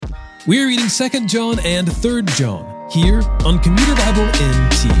We're reading 2 John and 3 John here on Commuter Bible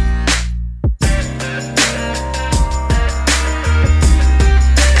NT.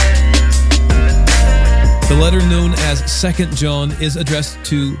 The letter known as 2 John is addressed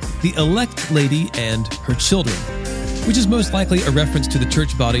to the elect lady and her children, which is most likely a reference to the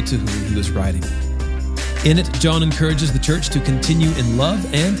church body to whom he was writing. In it, John encourages the church to continue in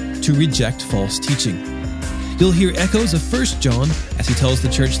love and to reject false teaching. You'll hear echoes of 1 John as he tells the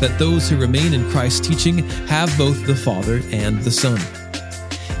church that those who remain in Christ's teaching have both the Father and the Son.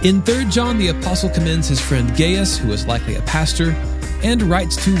 In 3 John, the apostle commends his friend Gaius, who is likely a pastor, and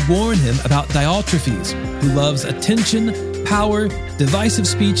writes to warn him about Diotrephes, who loves attention, power, divisive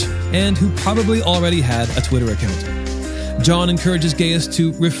speech, and who probably already had a Twitter account. John encourages Gaius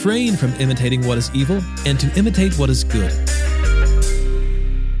to refrain from imitating what is evil and to imitate what is good.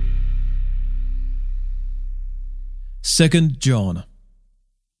 2 John.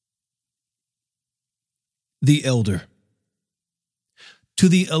 The Elder. To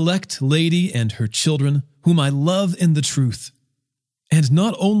the elect lady and her children, whom I love in the truth, and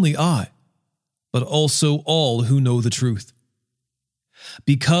not only I, but also all who know the truth,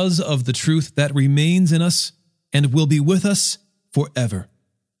 because of the truth that remains in us and will be with us forever.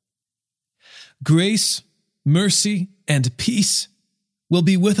 Grace, mercy, and peace will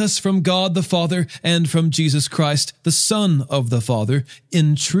be with us from God the Father and from Jesus Christ, the Son of the Father,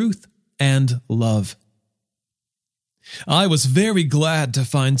 in truth and love. I was very glad to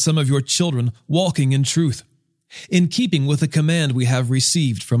find some of your children walking in truth, in keeping with the command we have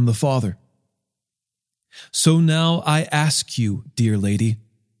received from the Father. So now I ask you, dear lady,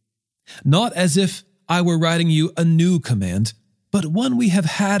 not as if I were writing you a new command, but one we have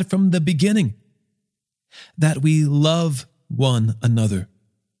had from the beginning, that we love one another.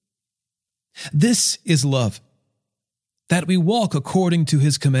 This is love, that we walk according to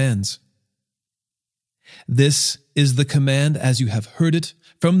his commands. This is the command as you have heard it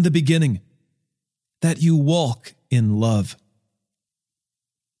from the beginning, that you walk in love.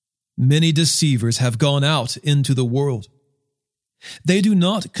 Many deceivers have gone out into the world. They do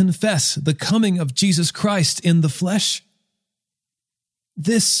not confess the coming of Jesus Christ in the flesh.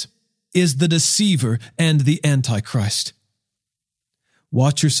 This is the deceiver and the Antichrist.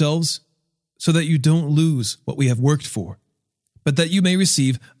 Watch yourselves so that you don't lose what we have worked for, but that you may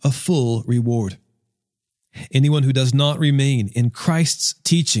receive a full reward. Anyone who does not remain in Christ's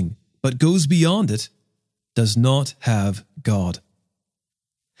teaching, but goes beyond it, does not have God.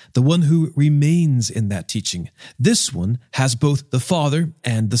 The one who remains in that teaching, this one has both the Father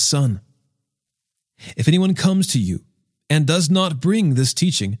and the Son. If anyone comes to you and does not bring this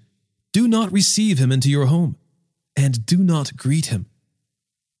teaching, do not receive him into your home, and do not greet him.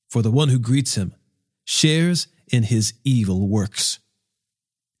 For the one who greets him shares in his evil works.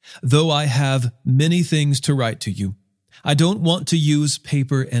 Though I have many things to write to you, I don't want to use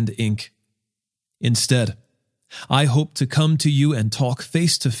paper and ink. Instead, I hope to come to you and talk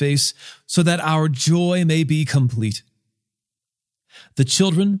face to face so that our joy may be complete. The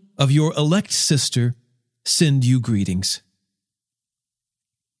children of your elect sister send you greetings.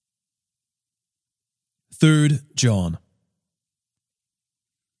 3 John.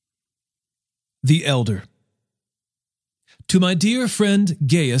 The Elder. To my dear friend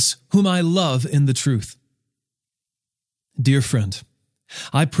Gaius, whom I love in the truth. Dear friend,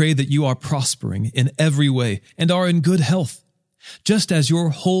 I pray that you are prospering in every way and are in good health, just as your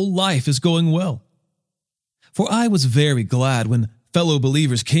whole life is going well. For I was very glad when fellow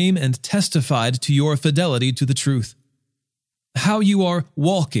believers came and testified to your fidelity to the truth, how you are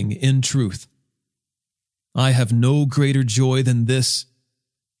walking in truth. I have no greater joy than this,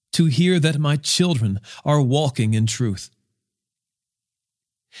 to hear that my children are walking in truth.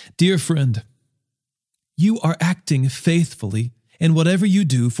 Dear friend, you are acting faithfully in whatever you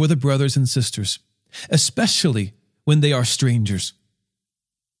do for the brothers and sisters, especially when they are strangers.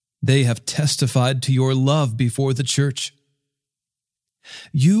 They have testified to your love before the church.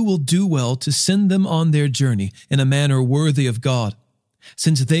 You will do well to send them on their journey in a manner worthy of God,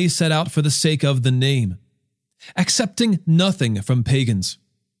 since they set out for the sake of the name, accepting nothing from pagans.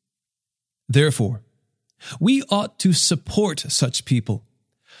 Therefore, we ought to support such people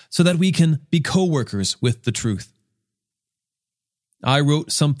so that we can be co-workers with the truth. I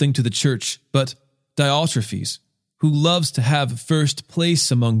wrote something to the church, but Diotrephes, who loves to have first place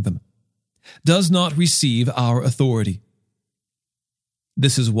among them, does not receive our authority.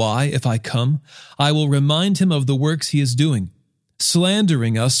 This is why, if I come, I will remind him of the works he is doing,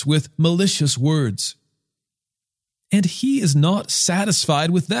 slandering us with malicious words. And he is not satisfied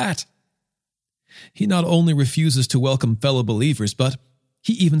with that. He not only refuses to welcome fellow believers, but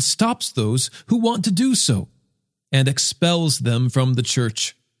he even stops those who want to do so and expels them from the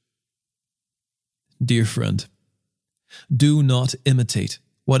church. Dear friend, do not imitate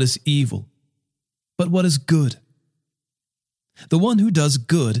what is evil, but what is good. The one who does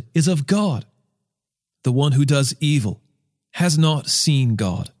good is of God. The one who does evil has not seen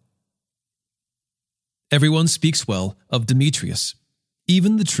God. Everyone speaks well of Demetrius,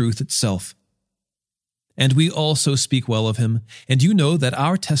 even the truth itself. And we also speak well of him, and you know that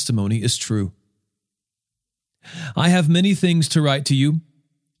our testimony is true. I have many things to write to you,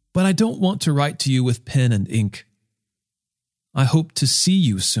 but I don't want to write to you with pen and ink. I hope to see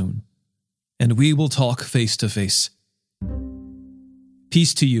you soon, and we will talk face to face.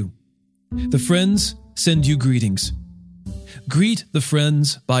 Peace to you. The friends send you greetings. Greet the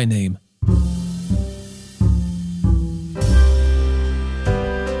friends by name.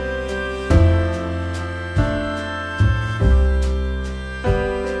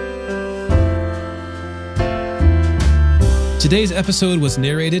 Today's episode was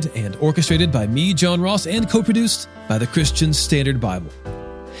narrated and orchestrated by me, John Ross, and co-produced by the Christian Standard Bible.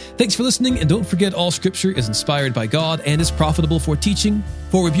 Thanks for listening, and don't forget all Scripture is inspired by God and is profitable for teaching,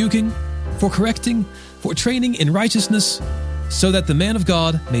 for rebuking, for correcting, for training in righteousness, so that the man of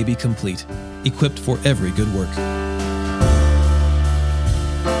God may be complete, equipped for every good work.